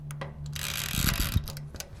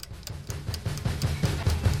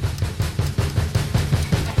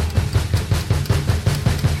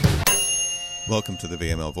Welcome to the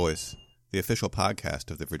VML Voice, the official podcast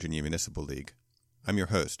of the Virginia Municipal League. I'm your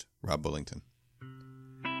host, Rob Bullington.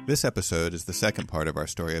 This episode is the second part of our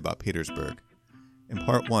story about Petersburg. In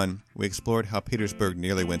part one, we explored how Petersburg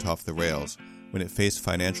nearly went off the rails when it faced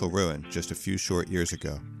financial ruin just a few short years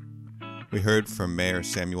ago. We heard from Mayor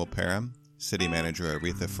Samuel Parham, City Manager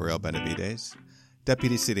Aretha Ferrell Benavides,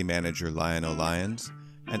 Deputy City Manager Lionel Lyons,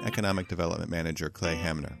 and Economic Development Manager Clay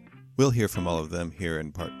Hamner. We'll hear from all of them here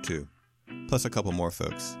in part two, plus a couple more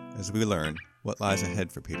folks, as we learn what lies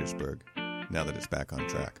ahead for Petersburg now that it's back on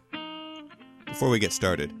track. Before we get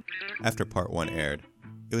started, after part one aired,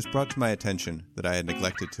 it was brought to my attention that I had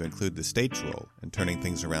neglected to include the state's role in turning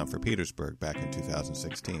things around for Petersburg back in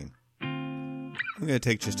 2016. I'm going to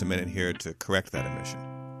take just a minute here to correct that omission.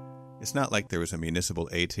 It's not like there was a municipal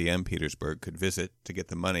ATM Petersburg could visit to get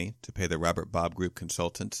the money to pay the Robert Bob Group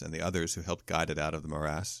consultants and the others who helped guide it out of the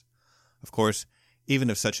morass. Of course,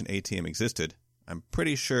 even if such an ATM existed, I'm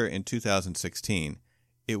pretty sure in 2016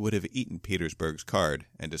 it would have eaten Petersburg's card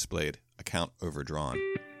and displayed account overdrawn.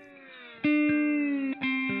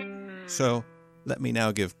 So, let me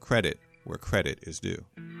now give credit where credit is due.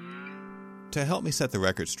 To help me set the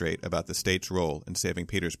record straight about the state's role in saving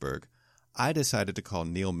Petersburg, I decided to call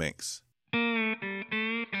Neal Menkes,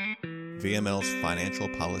 VML's financial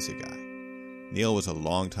policy guy. Neal was a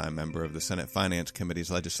longtime member of the Senate Finance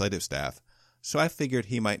Committee's legislative staff, so I figured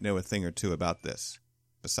he might know a thing or two about this.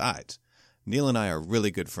 Besides, Neal and I are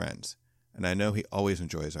really good friends, and I know he always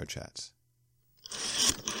enjoys our chats.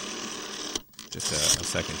 Just a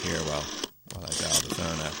second here while I dial the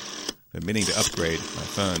phone. I've been meaning to upgrade my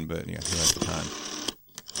phone, but who has the time?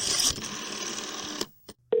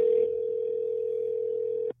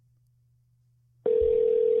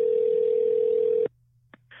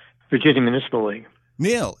 Virginia Municipal League.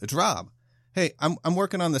 Neal, it's Rob. Hey, I'm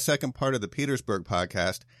working on the second part of the Petersburg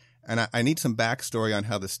podcast, and I need some backstory on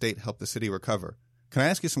how the state helped the city recover. Can I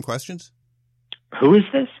ask you some questions? Who is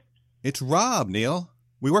this? It's Rob, Neal.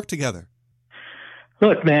 We work together.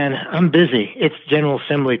 Look, man, I'm busy. It's General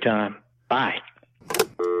Assembly time. Bye.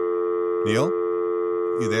 Neal?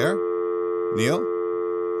 You there? Neal?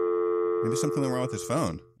 Maybe something wrong with his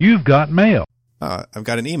phone. You've got mail. I've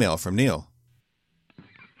got an email from Neal.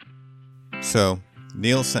 So,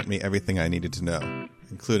 Neal sent me everything I needed to know,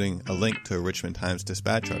 including a link to a Richmond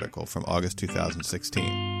Times-Dispatch article from August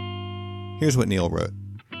 2016. Here's what Neal wrote.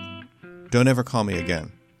 Don't ever call me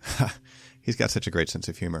again. He's got such a great sense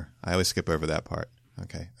of humor. I always skip over that part.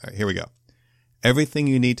 Okay, all right, here we go. Everything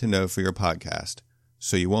you need to know for your podcast,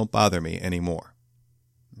 so you won't bother me anymore.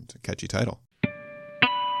 It's a catchy title.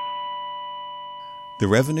 The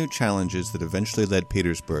revenue challenges that eventually led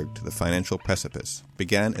Petersburg to the financial precipice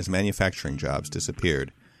began as manufacturing jobs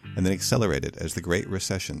disappeared and then accelerated as the Great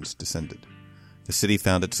Recessions descended. The city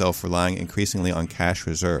found itself relying increasingly on cash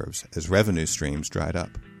reserves as revenue streams dried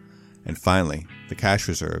up. And finally, the cash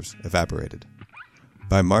reserves evaporated.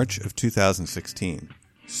 By March of 2016,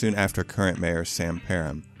 soon after current Mayor Sam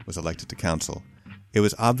Parham was elected to council, it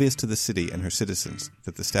was obvious to the city and her citizens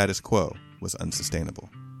that the status quo was unsustainable.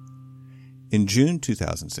 In June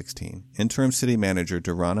 2016, interim city manager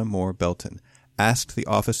Durana Moore Belton asked the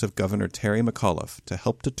office of Governor Terry McAuliffe to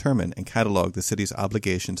help determine and catalog the city's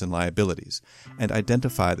obligations and liabilities and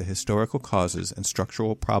identify the historical causes and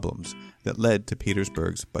structural problems that led to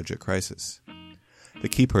Petersburg's budget crisis. The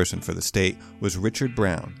key person for the state was Richard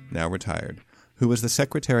Brown, now retired, who was the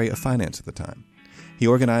Secretary of Finance at the time. He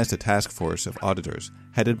organized a task force of auditors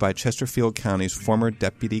headed by Chesterfield County's former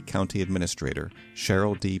Deputy County Administrator,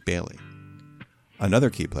 Cheryl D. Bailey.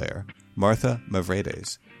 Another key player, Martha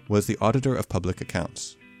Mavredes, was the Auditor of Public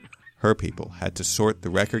Accounts. Her people had to sort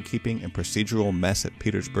the record-keeping and procedural mess at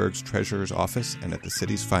Petersburg's Treasurer's Office and at the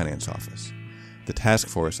city's finance office. The task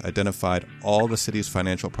force identified all the city's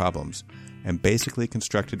financial problems and basically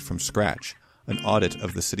constructed from scratch an audit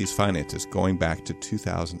of the city's finances going back to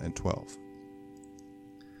 2012.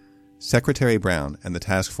 Secretary Brown and the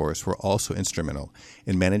task force were also instrumental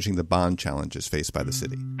in managing the bond challenges faced by the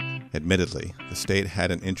city. Admittedly, the state had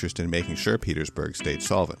an interest in making sure Petersburg stayed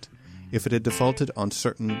solvent. If it had defaulted on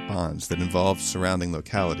certain bonds that involved surrounding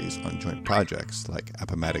localities on joint projects like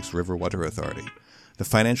Appomattox River Water Authority, the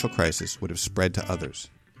financial crisis would have spread to others.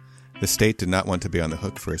 The state did not want to be on the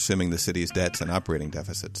hook for assuming the city's debts and operating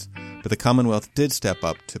deficits, but the Commonwealth did step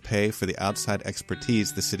up to pay for the outside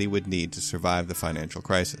expertise the city would need to survive the financial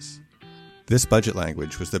crisis. This budget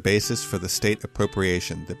language was the basis for the state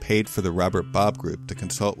appropriation that paid for the Robert Bob Group to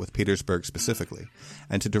consult with Petersburg specifically,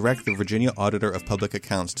 and to direct the Virginia Auditor of Public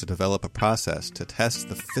Accounts to develop a process to test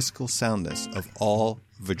the fiscal soundness of all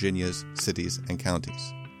Virginia's cities and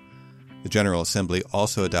counties. The General Assembly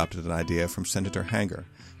also adopted an idea from Senator Hamner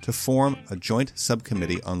to form a joint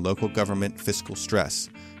subcommittee on local government fiscal stress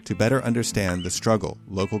to better understand the struggle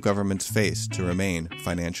local governments face to remain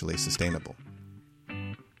financially sustainable.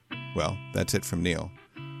 Well, that's it from Neal.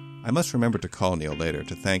 I must remember to call Neal later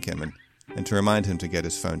to thank him and to remind him to get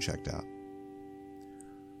his phone checked out.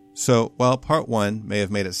 So, while Part 1 may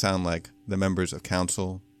have made it sound like the members of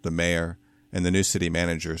council, the mayor, and the new city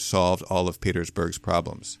manager solved all of Petersburg's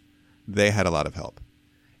problems, they had a lot of help.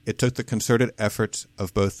 It took the concerted efforts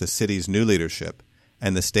of both the city's new leadership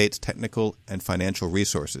and the state's technical and financial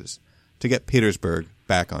resources to get Petersburg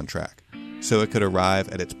back on track, so it could arrive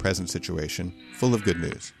at its present situation full of good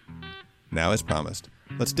news. Now, as promised,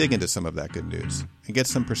 let's dig into some of that good news and get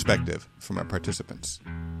some perspective from our participants.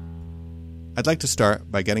 I'd like to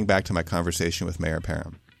start by getting back to my conversation with Mayor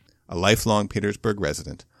Parham, a lifelong Petersburg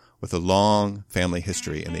resident with a long family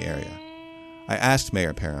history in the area. I asked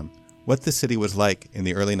Mayor Parham what the city was like in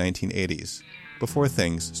the early 1980s, before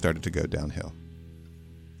things started to go downhill.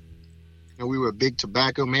 We were a big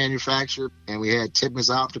tobacco manufacturer, and we had Titmus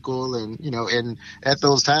Optical, and at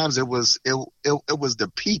those times it was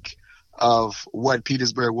the peak of what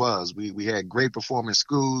Petersburg was. We had great performing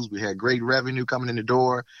schools, we had great revenue coming in the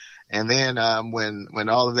door, and then when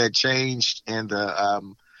all of that changed in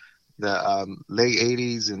the late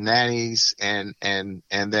 80s and 90s, and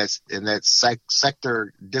that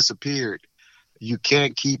sector disappeared, you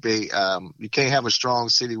can't have a strong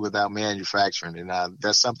city without manufacturing, and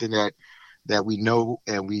that's something that we know,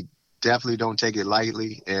 and we definitely don't take it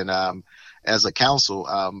lightly. And as a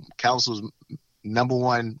council's number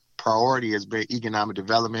one priority has been economic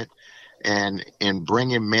development and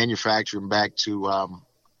bringing manufacturing back to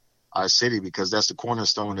our city, because that's the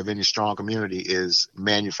cornerstone of any strong community is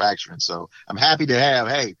manufacturing. So I'm happy to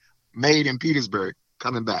have, Made in Petersburg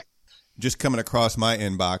coming back. Just coming across my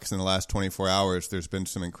inbox in the last 24 hours, there's been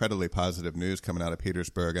some incredibly positive news coming out of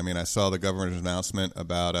Petersburg. I mean, I saw the governor's announcement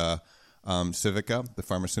about Civica, the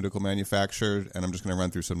pharmaceutical manufacturer, and I'm just going to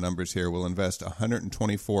run through some numbers here. We'll invest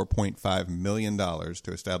 $124.5 million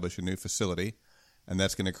to establish a new facility, and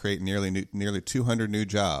that's going to create nearly 200 new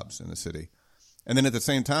jobs in the city. And then at the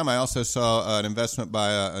same time, I also saw an investment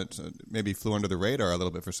by, maybe flew under the radar a little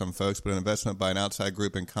bit for some folks, but an investment by an outside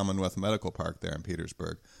group in Commonwealth Medical Park there in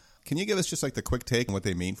Petersburg. Can you give us just like the quick take on what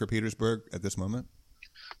they mean for Petersburg at this moment?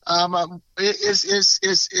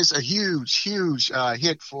 It's a huge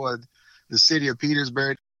hit for the city of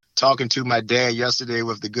Petersburg. Talking to my dad yesterday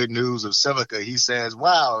with the good news of Civica, he says,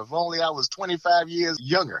 "Wow, if only I was 25 years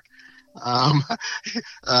younger, I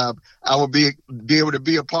would be able to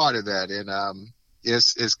be a part of that." And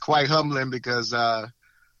it's quite humbling because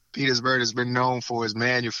Petersburg has been known for its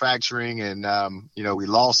manufacturing, and we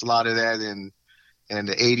lost a lot of that in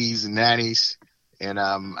the 80s and 90s. And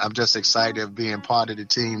I'm just excited of being part of the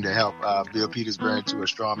team to help build Petersburg to a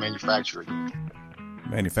strong manufacturing.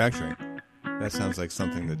 Manufacturing? That sounds like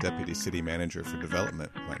something the Deputy City Manager for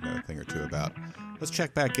Development might know a thing or two about. Let's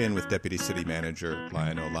check back in with Deputy City Manager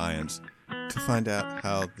Lionel Lyons to find out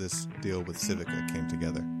how this deal with Civica came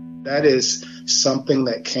together. That is something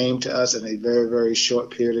that came to us in a very, very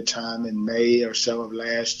short period of time in May or so of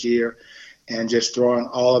last year. And just throwing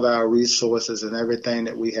all of our resources and everything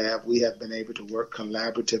that we have been able to work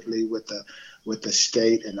collaboratively with the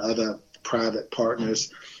state and other private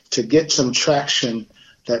partners to get some traction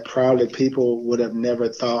that probably people would have never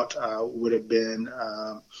thought would have been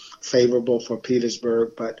favorable for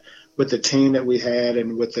Petersburg. But with the team that we had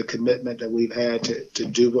and with the commitment that we've had to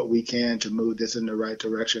do what we can to move this in the right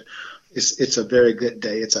direction, it's a very good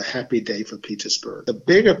day. It's a happy day for Petersburg. The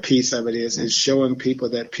bigger piece of it is showing people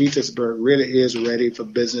that Petersburg really is ready for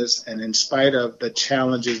business. And in spite of the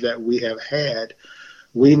challenges that we have had,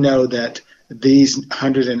 we know that these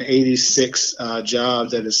 186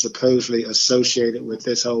 jobs that are supposedly associated with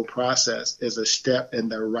this whole process is a step in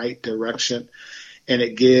the right direction. And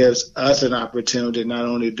it gives us an opportunity not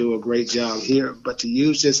only to do a great job here, but to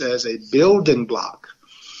use this as a building block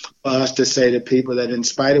for us to say to people that in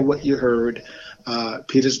spite of what you heard,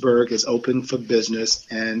 Petersburg is open for business,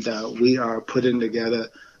 and we are putting together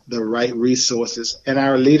the right resources. And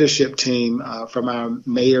our leadership team from our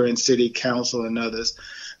mayor and city council and others,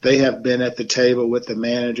 they have been at the table with the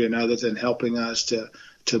manager and others and helping us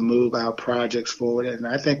to move our projects forward. And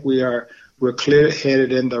I think we're clear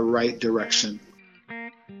headed in the right direction.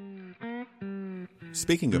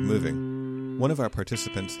 Speaking of moving, one of our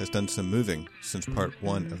participants has done some moving since part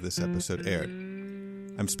 1 of this episode aired.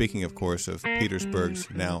 I'm speaking, of course, of Petersburg's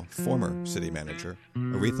now former city manager,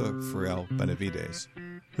 Aretha Ferrell Benavides,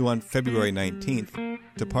 who on February 19th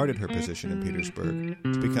departed her position in Petersburg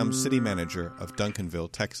to become city manager of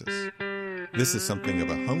Duncanville, Texas. This is something of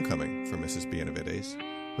a homecoming for Mrs. Benavides,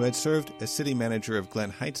 who had served as city manager of Glen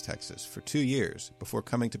Heights, Texas, for 2 years before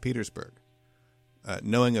coming to Petersburg.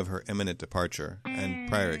 Knowing of her imminent departure and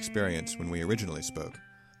prior experience when we originally spoke,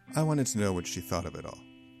 I wanted to know what she thought of it all.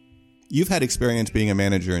 You've had experience being a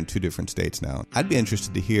manager in 2 different states now. I'd be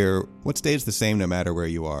interested to hear what stays the same no matter where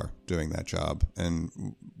you are doing that job,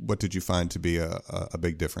 and what did you find to be a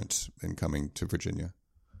big difference in coming to Virginia?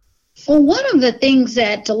 Well, one of the things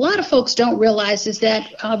that a lot of folks don't realize is that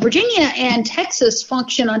Virginia and Texas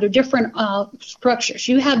function under different structures.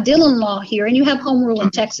 You have Dillon law here, and you have home rule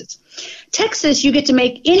in Texas. Texas, you get to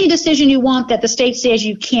make any decision you want that the state says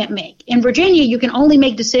you can't make. In Virginia, you can only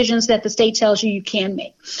make decisions that the state tells you can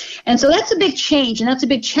make. And so that's a big change, and that's a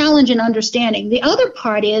big challenge in understanding. The other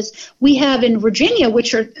part is we have in Virginia,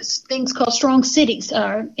 which are things called strong cities,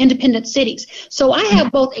 independent cities. So I have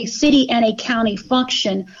both a city and a county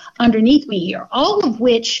function underneath me here, all of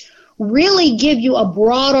which really give you a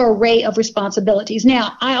broader array of responsibilities.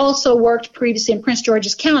 Now, I also worked previously in Prince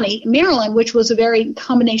George's County, Maryland, which was a very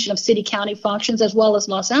combination of city-county functions as well as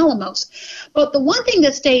Los Alamos. But the one thing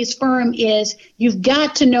that stays firm is you've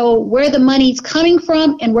got to know where the money's coming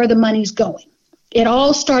from and where the money's going. It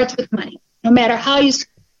all starts with money. No matter how you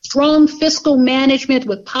strong fiscal management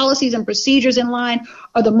with policies and procedures in line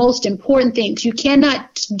are the most important things. You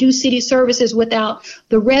cannot do city services without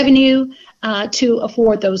the revenue to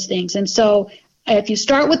afford those things. And so if you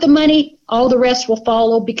start with the money, all the rest will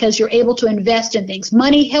follow because you're able to invest in things.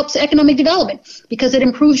 Money helps economic development because it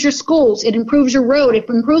improves your schools, it improves your road, it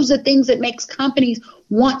improves the things that makes companies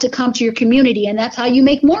want to come to your community, and that's how you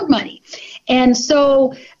make more money. And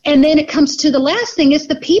then it comes to the last thing, is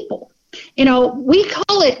the people. You know, we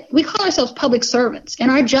call ourselves public servants,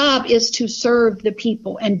 and our job is to serve the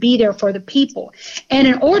people and be there for the people. And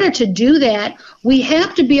in order to do that, we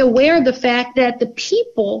have to be aware of the fact that the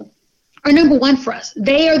people are number one for us.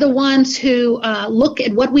 They are the ones who look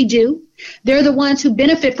at what we do. They're the ones who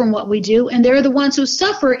benefit from what we do, and they're the ones who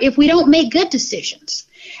suffer if we don't make good decisions.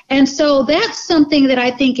 And so that's something that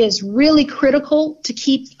I think is really critical to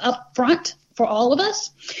keep up front for all of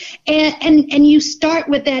us. And you start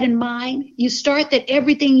with that in mind. You start that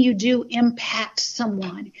everything you do impacts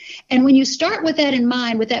someone. And when you start with that in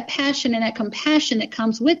mind, with that passion and that compassion that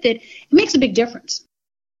comes with it, it makes a big difference.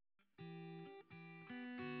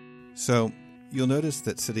 So you'll notice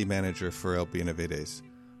that City Manager Ferrell Benavides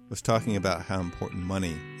was talking about how important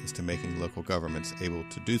money is to making local governments able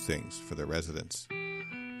to do things for their residents.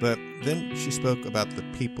 But then she spoke about the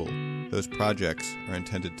people those projects are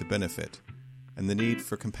intended to benefit, and the need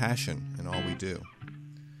for compassion in all we do.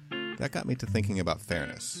 That got me to thinking about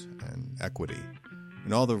fairness and equity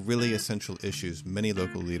and all the really essential issues many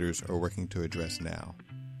local leaders are working to address now.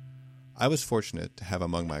 I was fortunate to have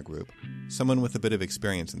among my group someone with a bit of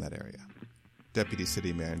experience in that area. Deputy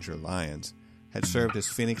City Manager Lyons had served as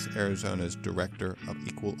Phoenix, Arizona's Director of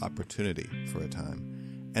Equal Opportunity for a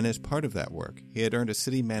time, and as part of that work, he had earned a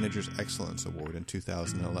City Manager's Excellence Award in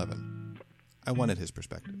 2011. I wanted his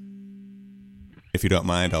perspective. If you don't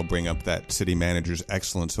mind, I'll bring up that City Manager's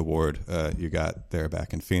Excellence Award you got there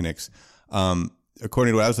back in Phoenix.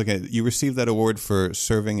 According to what I was looking at, you received that award for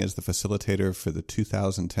serving as the facilitator for the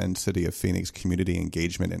 2010 City of Phoenix Community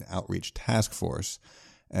Engagement and Outreach Task Force.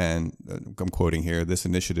 And I'm quoting here, this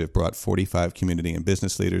initiative brought 45 community and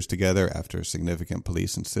business leaders together after a significant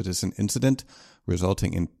police and citizen incident,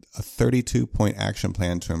 resulting in a 32-point action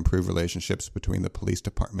plan to improve relationships between the police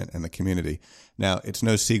department and the community. Now, it's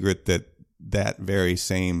no secret that that very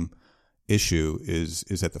same issue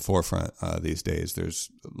is at the forefront these days. There's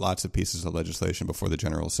lots of pieces of legislation before the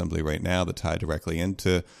General Assembly right now that tie directly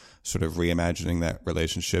into sort of reimagining that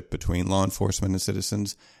relationship between law enforcement and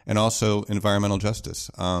citizens, and also environmental justice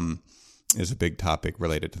is a big topic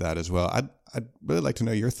related to that as well. I'd really like to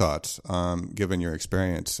know your thoughts, given your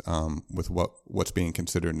experience with what's being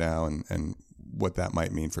considered now and what that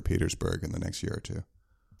might mean for Petersburg in the next year or two.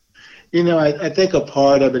 You know, I think a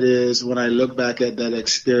part of it is when I look back at that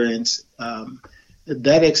experience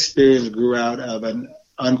grew out of an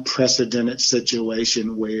unprecedented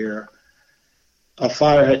situation where a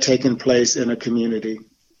fire had taken place in a community,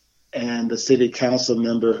 and the city council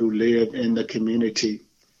member who lived in the community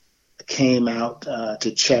came out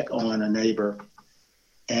to check on a neighbor,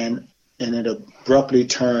 and it abruptly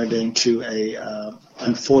turned into a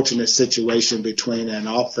unfortunate situation between an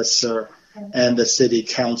officer and the city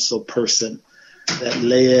council person that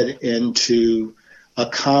led into a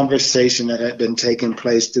conversation that had been taking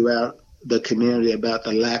place throughout the community about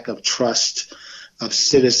the lack of trust of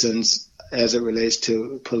citizens as it relates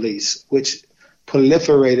to police, which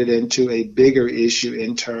proliferated into a bigger issue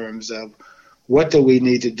in terms of what do we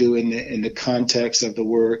need to do in the context of the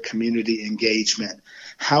word community engagement?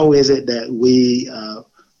 How is it that we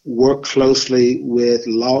work closely with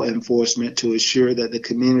law enforcement to assure that the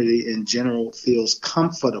community in general feels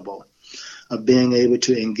comfortable of being able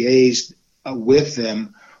to engage with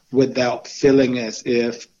them without feeling as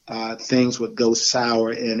if things would go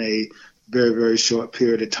sour in a very, very short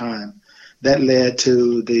period of time? That led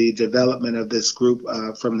to the development of this group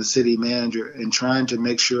from the city manager in trying to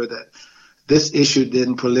make sure that this issue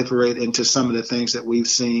didn't proliferate into some of the things that we've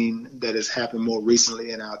seen that has happened more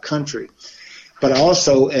recently in our country, but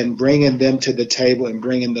also in bringing them to the table and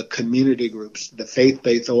bringing the community groups, the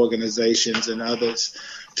faith-based organizations and others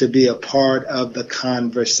to be a part of the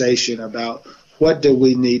conversation about what do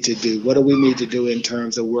we need to do? What do we need to do in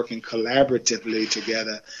terms of working collaboratively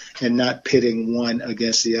together and not pitting one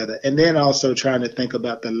against the other? And then also trying to think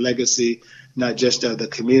about the legacy, not just of the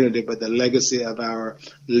community, but the legacy of our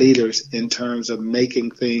leaders in terms of making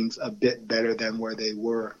things a bit better than where they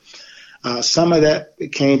were. Some of that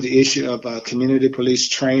became the issue of community police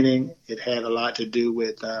training. It had a lot to do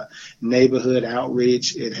with neighborhood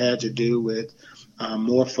outreach. It had to do with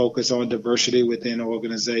more focus on diversity within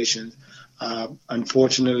organizations.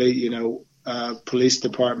 Unfortunately, police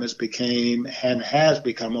departments became and has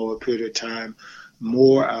become over a period of time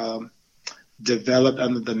more developed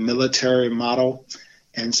under the military model.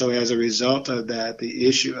 And so as a result of that, the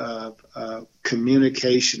issue of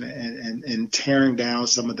communication and tearing down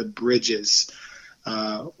some of the bridges,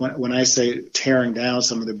 when I say tearing down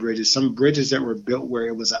some bridges that were built where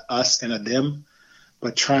it was a us and a them,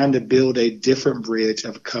 but trying to build a different bridge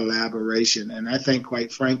of collaboration. And I think,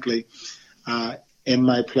 quite frankly, in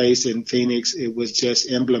my place in Phoenix, it was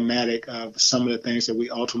just emblematic of some of the things that we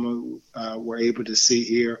ultimately were able to see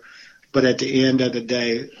here. But at the end of the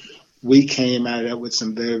day, we came at it with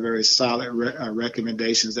some very, very solid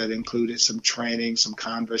recommendations that included some training, some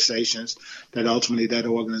conversations that ultimately that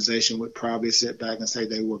organization would probably sit back and say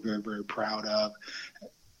they were very, very proud of,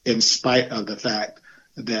 in spite of the fact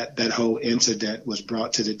that that whole incident was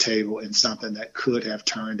brought to the table in something that could have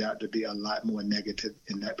turned out to be a lot more negative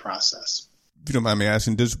in that process. If you don't mind me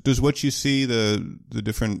asking, does what you see, the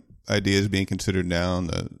different ideas being considered now and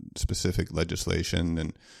the specific legislation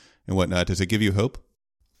and whatnot, does it give you hope?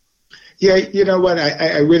 Yeah, you know what?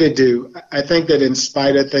 I really do. I think that in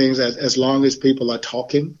spite of things, as long as people are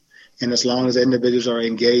talking and as long as individuals are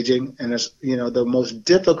engaging, and as the most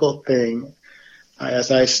difficult thing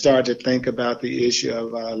as I start to think about the issue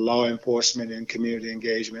of law enforcement and community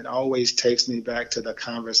engagement, always takes me back to the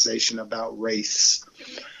conversation about race.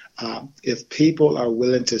 If people are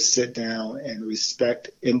willing to sit down and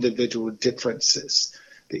respect individual differences,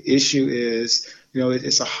 the issue is,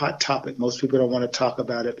 it's a hot topic. Most people don't want to talk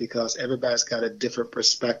about it because everybody's got a different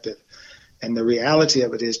perspective. And the reality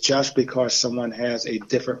of it is, just because someone has a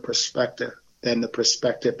different perspective than the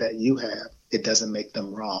perspective that you have, it doesn't make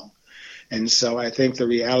them wrong. And so I think the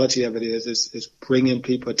reality of it is bringing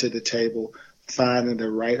people to the table, finding the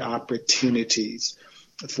right opportunities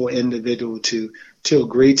for individuals to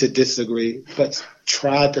agree to disagree, but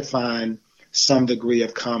try to find some degree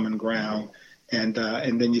of common ground, and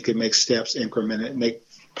then you can make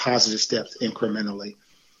positive steps incrementally.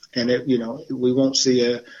 And we won't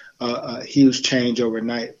see a huge change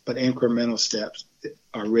overnight, but incremental steps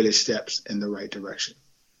are really steps in the right direction.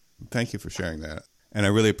 Thank you for sharing that. And I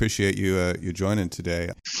really appreciate you joining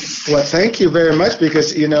today. Well, thank you very much,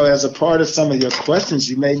 because, as a part of some of your questions,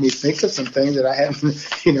 you made me think of some things that I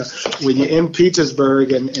haven't, when you're in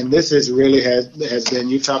Petersburg, and this has been,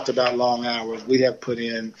 you talked about long hours. We have put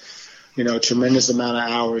in, a tremendous amount of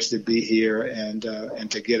hours to be here and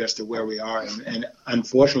to get us to where we are. And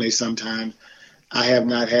unfortunately, sometimes I have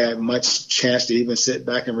not had much chance to even sit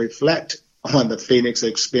back and reflect on the Phoenix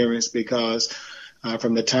experience, because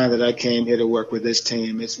from the time that I came here to work with this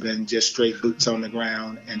team, it's been just straight boots on the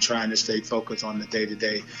ground and trying to stay focused on the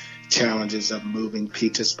day-to-day challenges of moving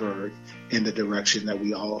Petersburg in the direction that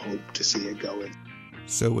we all hope to see it going.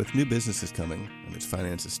 So with new businesses coming and its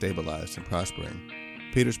finances stabilized and prospering,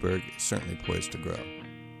 Petersburg is certainly poised to grow.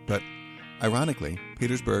 But ironically,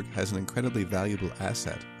 Petersburg has an incredibly valuable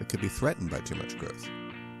asset that could be threatened by too much growth: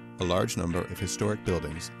 a large number of historic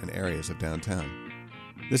buildings and areas of downtown.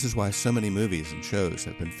 This is why so many movies and shows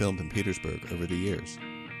have been filmed in Petersburg over the years.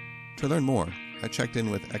 To learn more, I checked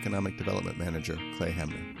in with Economic Development Manager Clay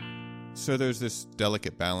Hamner. So there's this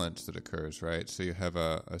delicate balance that occurs, right? So you have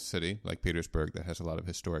a city like Petersburg that has a lot of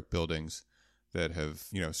historic buildings that have,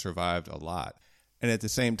 survived a lot. And at the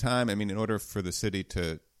same time, in order for the city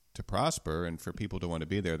to prosper and for people to want to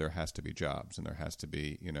be there, there has to be jobs and there has to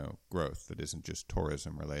be, growth that isn't just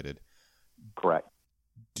tourism related. Correct.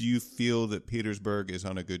 Do you feel that Petersburg is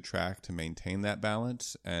on a good track to maintain that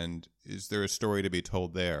balance? And is there a story to be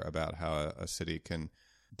told there about how a city can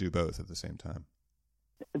do both at the same time?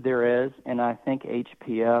 There is, and I think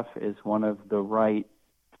HPF is one of the right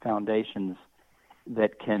foundations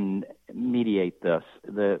that can mediate this.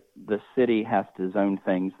 The city has to zone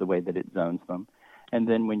things the way that it zones them. And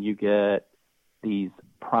then when you get these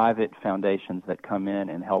private foundations that come in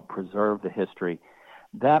and help preserve the history,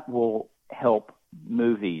 that will help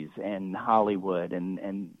movies and Hollywood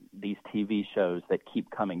and these TV shows that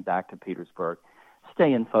keep coming back to Petersburg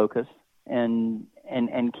stay in focus and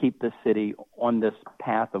keep the city on this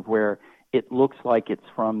path of where it looks like it's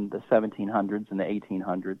from the 1700s and the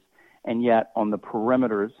 1800s, and yet on the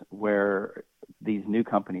perimeters where these new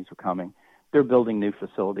companies are coming, they're building new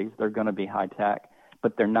facilities. They're going to be high tech,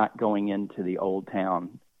 but they're not going into the old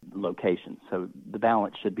town locations. So the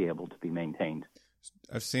balance should be able to be maintained.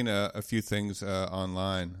 I've seen a few things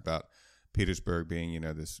online about Petersburg being,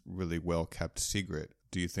 this really well-kept secret.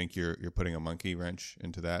 Do you think you're putting a monkey wrench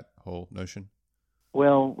into that whole notion?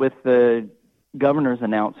 Well, with the governor's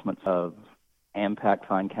announcements of Ampak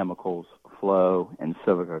Fine Chemicals, Flow, and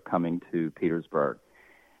Civica coming to Petersburg,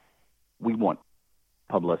 we want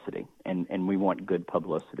publicity, and we want good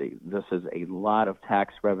publicity. This is a lot of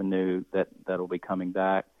tax revenue that'll be coming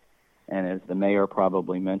back. And as the mayor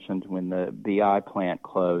probably mentioned, when the BI plant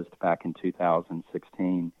closed back in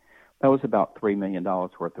 2016, that was about $3 million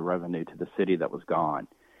worth of revenue to the city that was gone.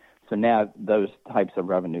 So now those types of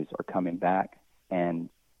revenues are coming back, and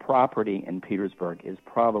property in Petersburg is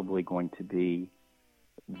probably going to be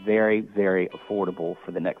very, very affordable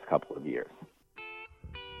for the next couple of years.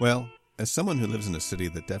 Well, as someone who lives in a city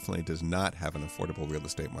that definitely does not have an affordable real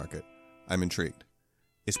estate market, I'm intrigued.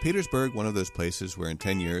 Is Petersburg one of those places where in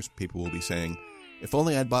 10 years people will be saying, if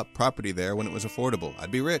only I'd bought property there when it was affordable,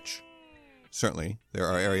 I'd be rich? Certainly, there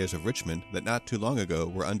are areas of Richmond that not too long ago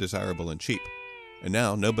were undesirable and cheap, and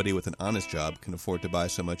now nobody with an honest job can afford to buy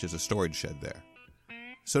so much as a storage shed there.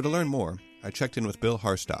 So to learn more, I checked in with Bill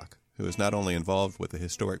Hartsock, who is not only involved with the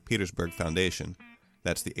Historic Petersburg Foundation,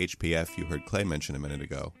 that's the HPF you heard Clay mention a minute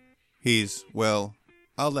ago. He's, well,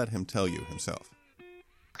 I'll let him tell you himself.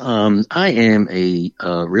 I am a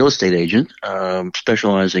real estate agent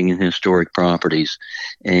specializing in historic properties,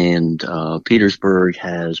 and Petersburg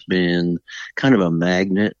has been kind of a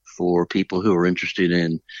magnet for people who are interested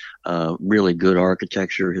in really good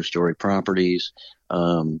architecture, historic properties,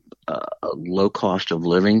 low cost of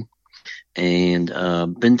living, and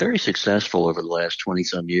been very successful over the last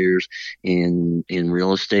 20-some years in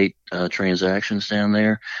real estate transactions down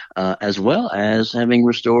there, as well as having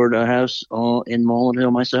restored a house in Mullen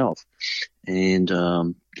Hill myself, and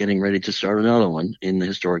getting ready to start another one in the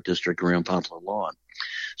historic district around Poplar Lawn.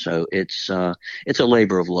 So it's a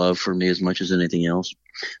labor of love for me as much as anything else.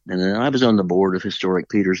 And then I was on the board of Historic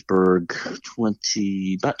Petersburg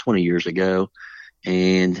about 20 years ago,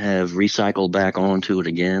 and have recycled back onto it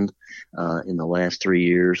again in the last 3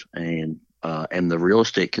 years, and am the real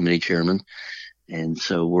estate committee chairman. And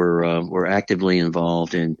so we're actively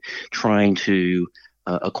involved in trying to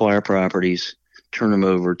acquire properties, turn them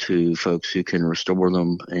over to folks who can restore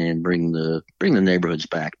them, and bring the neighborhoods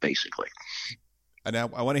back, basically. And I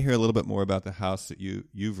want to hear a little bit more about the house that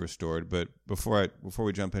you've restored, but before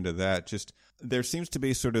we jump into that, just there seems to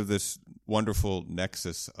be sort of this wonderful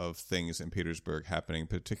nexus of things in Petersburg happening,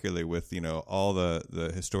 particularly with all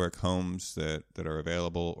the historic homes that are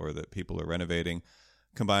available or that people are renovating,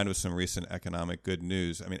 combined with some recent economic good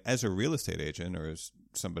news. I mean, as a real estate agent or as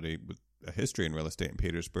somebody with a history in real estate in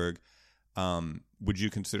Petersburg, would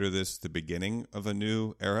you consider this the beginning of a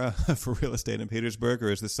new era for real estate in Petersburg,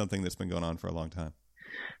 or is this something that's been going on for a long time?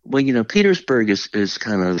 Well, Petersburg is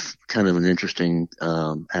kind of an interesting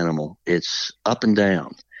animal. It's up and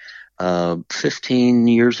down. 15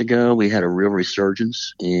 years ago, we had a real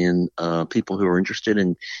resurgence in people who are interested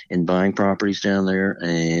in buying properties down there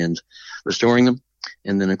and restoring them.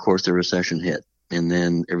 And then, of course, the recession hit, and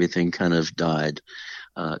then everything kind of died.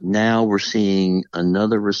 Now we're seeing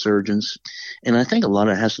another resurgence, and I think a lot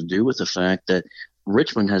of it has to do with the fact that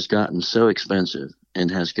Richmond has gotten so expensive and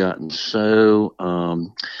has gotten so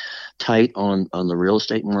tight on the real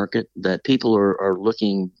estate market that people are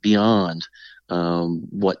looking beyond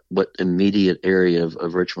what immediate area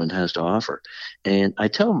of Richmond has to offer. And I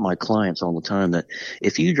tell my clients all the time that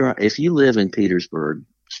if you live in Petersburg,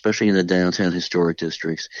 especially in the downtown historic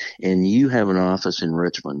districts, and you have an office in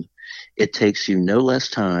Richmond, it takes you no less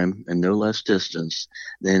time and no less distance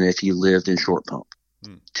than if you lived in Short Pump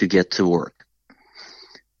to get to work.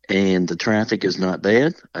 And the traffic is not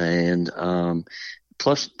bad, and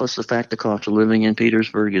plus the fact the cost of living in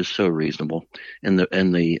Petersburg is so reasonable, and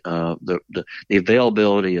the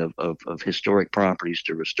availability of historic properties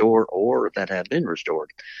to restore or that have been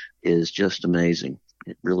restored is just amazing.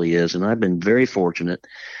 It really is. And I've been very fortunate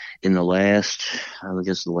in the last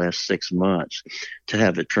 6 months to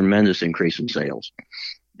have a tremendous increase in sales.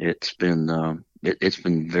 It's been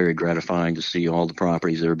very gratifying to see all the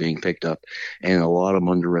properties that are being picked up, and a lot of them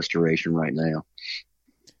under restoration right now.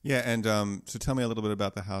 Yeah, and so tell me a little bit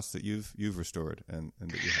about the house that you've restored and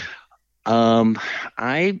that you have.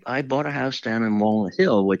 I bought a house down in Walnut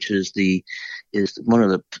Hill, which is one of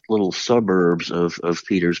the little suburbs of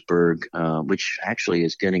Petersburg, which actually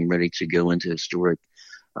is getting ready to go into historic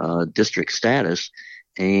district status.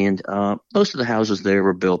 And most of the houses there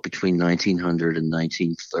were built between 1900 and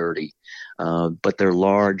 1930, but they're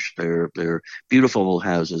large. They're beautiful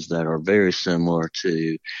houses that are very similar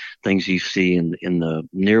to things you see in the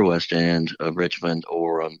near west end of Richmond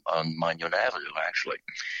or on Monument Avenue, actually.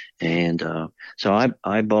 And so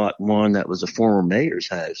I bought one that was a former mayor's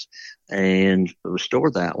house and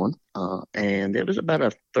restored that one, and it was about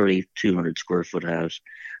a 3,200 square foot house.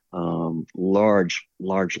 Large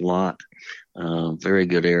lot, very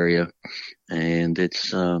good area, and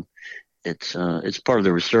it's part of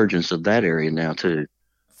the resurgence of that area now too.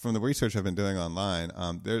 From the research I've been doing online,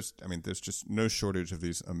 there's just no shortage of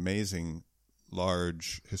these amazing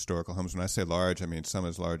large historical homes. When I say large, I mean some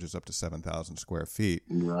as large as up to 7,000 square feet.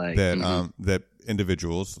 Right. That that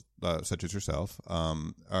individuals such as yourself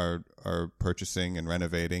are purchasing and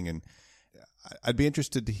renovating, and I'd be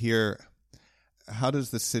interested to hear. How does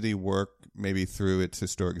the city work, maybe through its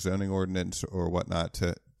historic zoning ordinance or whatnot,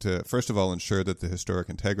 to first of all ensure that the historic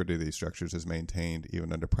integrity of these structures is maintained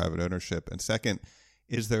even under private ownership? And second,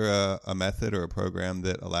 is there a method or a program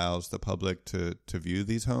that allows the public to view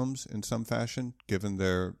these homes in some fashion, given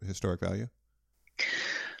their historic value?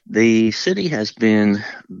 The city has been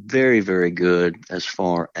very, very good as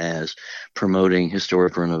far as promoting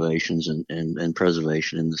historic renovations and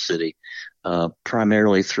preservation in the city,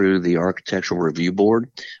 primarily through the Architectural Review Board,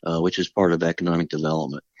 which is part of economic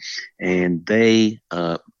development. And they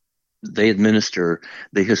administer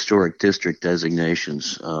the historic district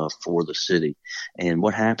designations for the city. And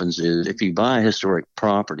what happens is if you buy a historic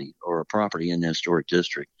property or a property in the historic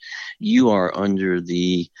district, you are under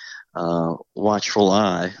the watchful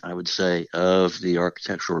eye, I would say, of the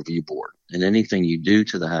Architectural Review Board. And anything you do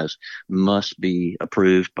to the house must be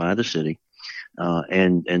approved by the city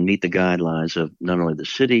and meet the guidelines of not only the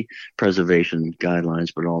city preservation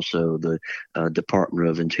guidelines, but also the Department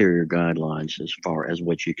of Interior guidelines as far as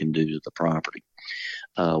what you can do to the property.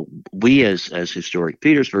 We as Historic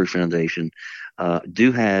Petersburg Foundation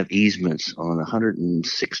do have easements on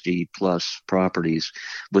 160 plus properties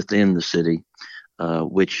within the city,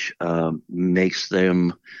 which makes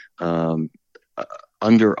them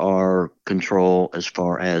under our control as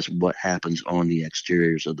far as what happens on the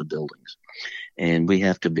exteriors of the buildings. And we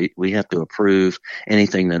have to approve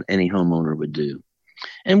anything that any homeowner would do.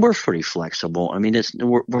 And we're pretty flexible. I mean,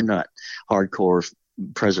 we're not hardcore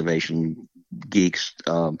preservation geeks.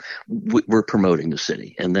 We're promoting the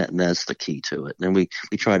city, and that's the key to it. And we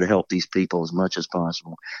try to help these people as much as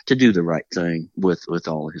possible to do the right thing with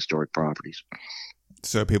all the historic properties.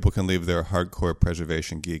 So people can leave their hardcore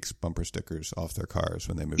preservation geeks bumper stickers off their cars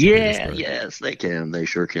when they move to Petersburg. Yes, they can. They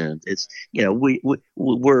sure can. It's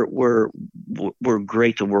we're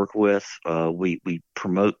great to work with. We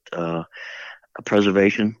promote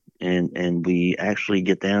preservation, and we actually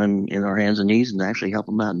get down in our hands and knees and actually help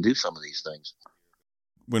them out and do some of these things.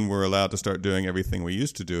 When we're allowed to start doing everything we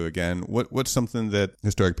used to do again, what's something that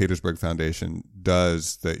Historic Petersburg Foundation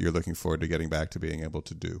does that you're looking forward to getting back to being able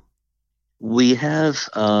to do? We have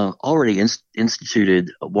already instituted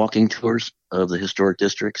walking tours of the historic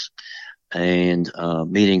districts and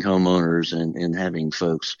meeting homeowners and having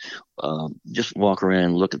folks just walk around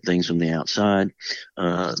and look at things from the outside.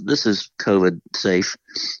 This is COVID safe.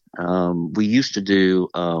 We used to do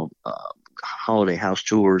holiday house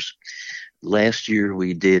tours. Last year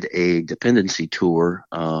we did a dependency tour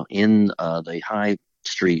in the High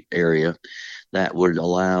Street area that would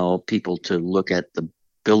allow people to look at the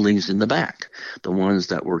buildings in the back, the ones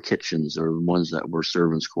that were kitchens or ones that were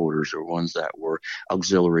servants' quarters or ones that were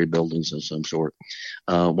auxiliary buildings of some sort.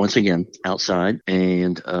 Once again, outside.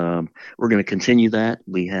 And we're going to continue that.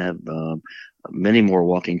 We have many more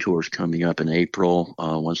walking tours coming up in April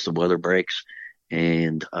once the weather breaks.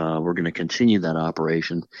 And we're going to continue that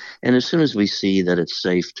operation. And as soon as we see that it's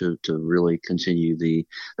safe to really continue the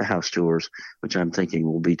house tours, which I'm thinking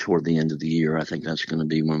will be toward the end of the year, I think that's going to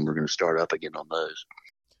be when we're going to start up again on those.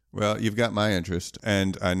 Well, you've got my interest,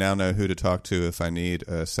 and I now know who to talk to if I need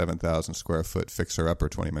a 7,000 square foot fixer-upper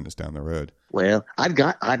 20 minutes down the road. Well, I've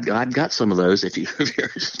got some of those if you're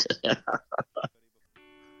interested.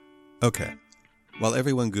 Okay. While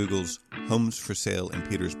everyone Googles homes for sale in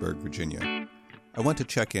Petersburg, Virginia, I want to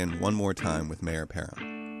check in one more time with Mayor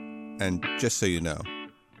Parham. And just so you know,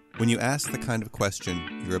 when you ask the kind of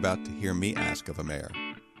question you're about to hear me ask of a mayor,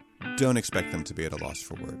 don't expect them to be at a loss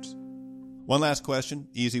for words. One last question,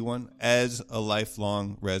 easy one. As a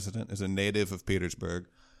lifelong resident, as a native of Petersburg,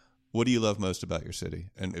 what do you love most about your city?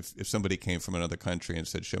 And if somebody came from another country and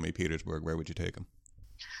said, show me Petersburg, where would you take them?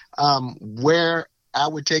 Where I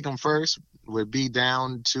would take them first would be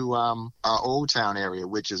down to our Old Town area,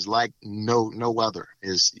 which is like no other.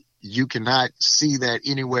 You cannot see that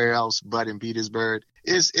anywhere else but in Petersburg.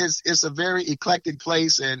 It's a very eclectic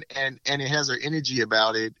place, and it has an energy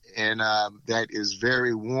about it, and that is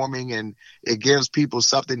very warming, and it gives people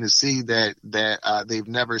something to see that they've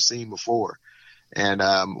never seen before. And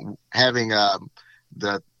having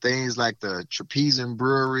the things like the Trapezium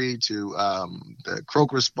Brewery to the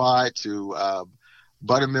Croaker Spot to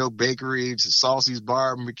Buttermilk Bakery to Saucy's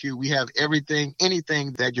Barbecue, we have anything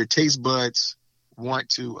that your taste buds want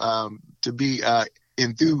to be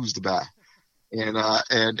enthused by. And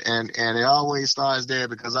it always starts there,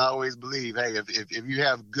 because I always believe, hey, if you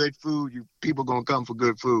have good food, people gonna come for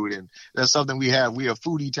good food, and that's something we have. We are a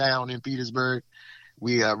foodie town in Petersburg.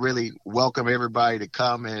 We really welcome everybody to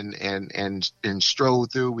come and stroll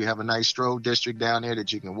through. We have a nice stroll district down there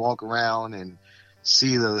that you can walk around and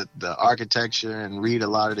see the architecture and read a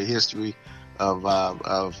lot of the history of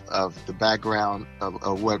the background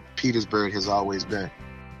of what Petersburg has always been.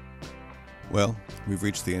 Well, we've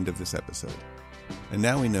reached the end of this episode. And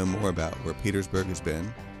now we know more about where Petersburg has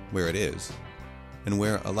been, where it is, and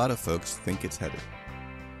where a lot of folks think it's headed.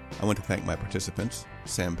 I want to thank my participants,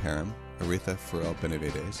 Sam Parham, Aretha Ferrell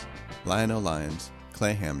Benavides, Lionel Lyons,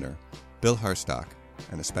 Clay Hamner, Bill Hartsock,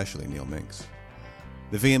 and especially Neal Menkes.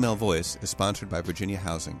 The VML Voice is sponsored by Virginia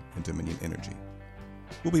Housing and Dominion Energy.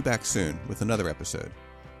 We'll be back soon with another episode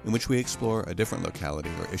in which we explore a different locality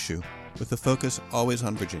or issue with the focus always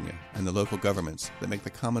on Virginia and the local governments that make the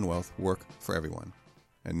Commonwealth work for everyone.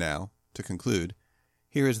 And now, to conclude,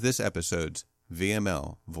 here is this episode's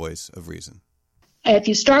VML Voice of Reason. If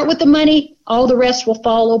you start with the money, all the rest will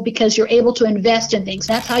follow, because you're able to invest in things.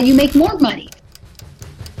 That's how you make more money.